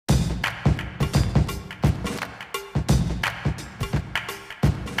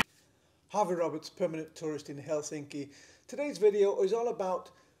Harvey Roberts, permanent tourist in Helsinki. Today's video is all about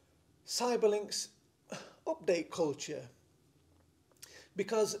Cyberlink's update culture,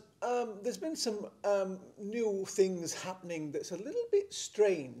 because there's been some new things happening that's a little bit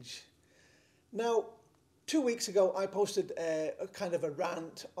strange. Now, 2 weeks ago I posted a kind of a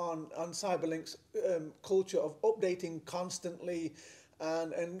rant on Cyberlink's culture of updating constantly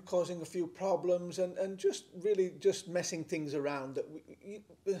and causing a few problems and just really just messing things around.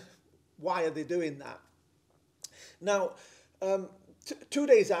 Why are they doing that? Now, 2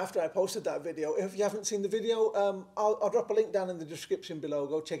 days after I posted that video, if you haven't seen the video, I'll drop a link down in the description below.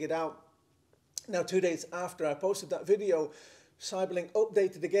 Go check it out. Now, 2 days after I posted that video, Cyberlink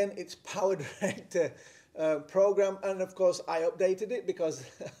updated again its PowerDirector program, and of course I updated it because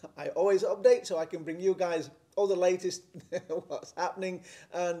I always update so I can bring you guys all the latest what's happening,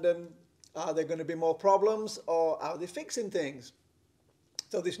 and are there going to be more problems or are they fixing things?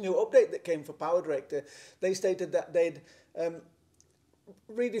 So this new update that came for PowerDirector, they stated that they'd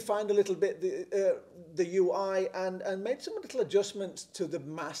redefined a little bit the UI and made some little adjustments to the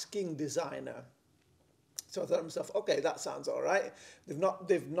masking designer. So I thought to myself, okay, that sounds all right.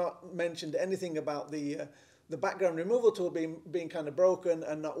 They've not mentioned anything about the background removal tool being kind of broken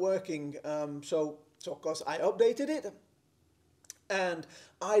and not working. So of course I updated it, and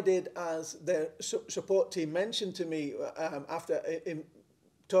I did as the support team mentioned to me after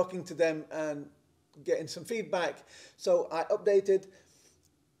talking to them and getting some feedback. So I updated,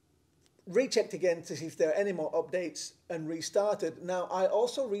 rechecked again to see if there are any more updates, and restarted. Now I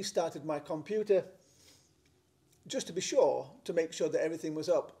also restarted my computer just to be sure, to make sure that everything was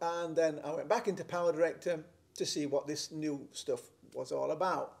up, and then I went back into PowerDirector to see what this new stuff was all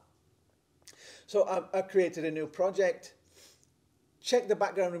about. So I created a new project, checked the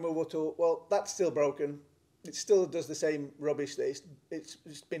background removal tool. Well, that's still broken. It still does the same rubbish that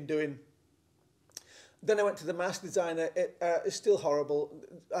it's been doing. Then I went to the mask designer. It's still horrible.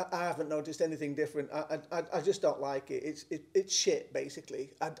 I haven't noticed anything different. I just don't like it. It's shit,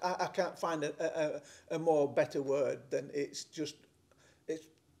 basically. I can't find a more better word than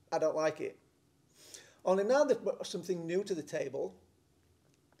I don't like it. Only now they've put something new to the table.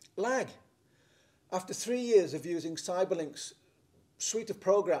 Lag. After 3 years of using Cyberlink's suite of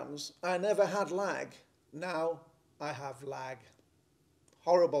programs, I never had lag. Now I have lag.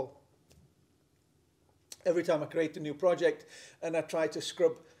 Horrible. Every time I create a new project and I try to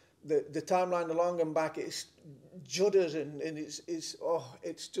scrub the timeline along and back, it judders and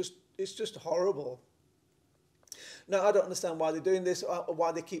it's just horrible. Now I don't understand why they're doing this, or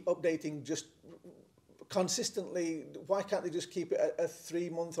why they keep updating just consistently. Why can't they just keep it a 3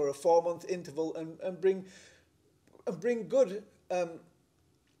 month or a 4 month interval and bring good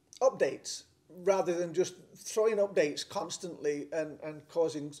updates, rather than just throwing updates constantly and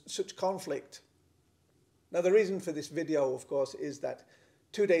causing such conflict. Now, the reason for this video, of course, is that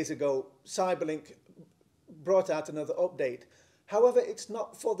 2 days ago, Cyberlink brought out another update. However, it's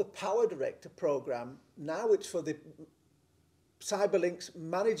not for the PowerDirector program. Now it's for the Cyberlink's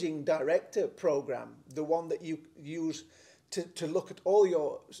Managing Director program, the one that you use to look at all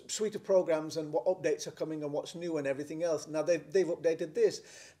your suite of programs and what updates are coming and what's new and everything else. Now, they've updated this.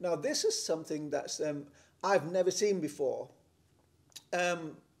 Now, this is something that's I've never seen before.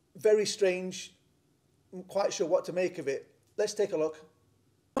 Very strange. I'm quite sure what to make of it. Let's take a look.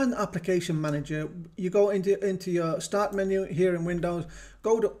 In Application Manager, you go into your Start menu here in Windows,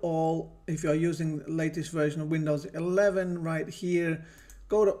 go to All if you're using the latest version of Windows 11 right here.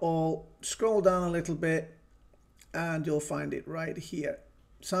 Go to All, scroll down a little bit, and you'll find it right here.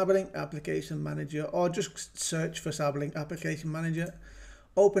 Cyberlink Application Manager, or just search for Cyberlink Application Manager.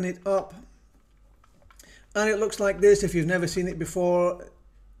 Open it up, and it looks like this if you've never seen it before.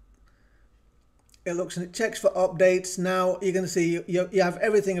 It looks and it checks for updates. Now you're going to see you have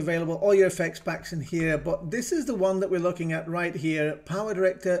everything available, all your effects packs in here, but this is the one that we're looking at right here,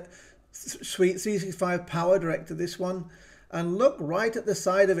 PowerDirector Suite 365 PowerDirector, this one. And look right at the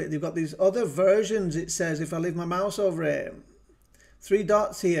side of it, they've got these other versions. It says, if I leave my mouse over it, 3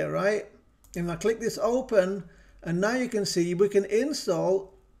 dots here, right? And I click this open, and now you can see we can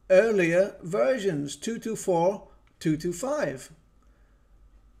install earlier versions, 224, 225.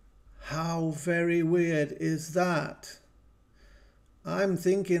 How very weird is that? I'm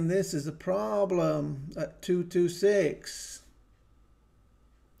thinking this is a problem at 226.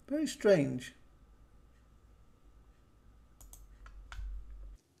 Very strange.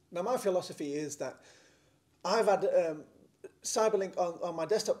 Now my philosophy is that I've had Cyberlink on my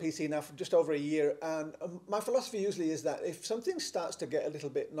desktop PC now for just over a year, and my philosophy usually is that if something starts to get a little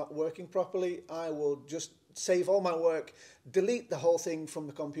bit not working properly, I will just save all my work, delete the whole thing from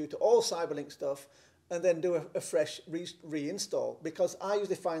the computer, all Cyberlink stuff, and then do a fresh reinstall. Because I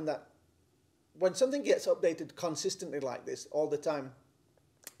usually find that when something gets updated consistently like this all the time,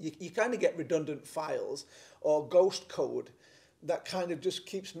 you kind of get redundant files or ghost code that kind of just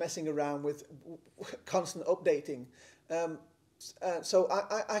keeps messing around with constant updating. So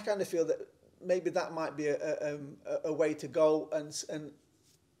I kind of feel that maybe that might be a way to go and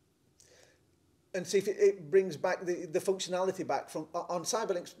see if it brings back the functionality back from on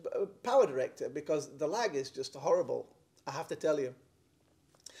Cyberlink's PowerDirector, because the lag is just horrible, I have to tell you.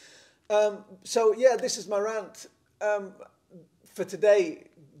 So yeah, this is my rant for today.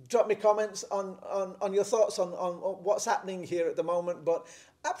 Drop me comments on your thoughts on what's happening here at the moment, but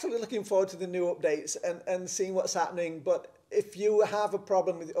absolutely looking forward to the new updates and seeing what's happening. But if you have a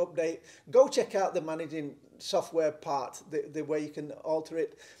problem with the update, go check out the managing software part, the way you can alter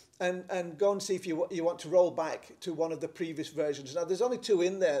it, and go and see if you want to roll back to one of the previous versions. Now, there's only 2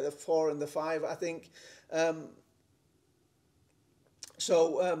 in there, the 4 and the 5, I think.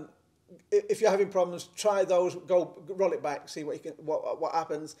 If you're having problems, try those. Go roll it back, see what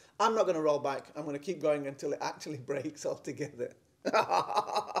happens. I'm not going to roll back. I'm going to keep going until it actually breaks altogether.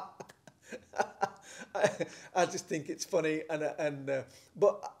 I just think it's funny,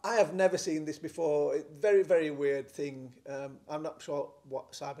 but I have never seen this before. Very, very weird thing. I'm not sure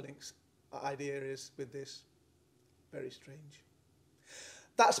what Cyberlink's idea is with this. Very strange.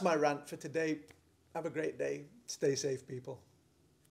 That's my rant for today. Have a great day. Stay safe, people.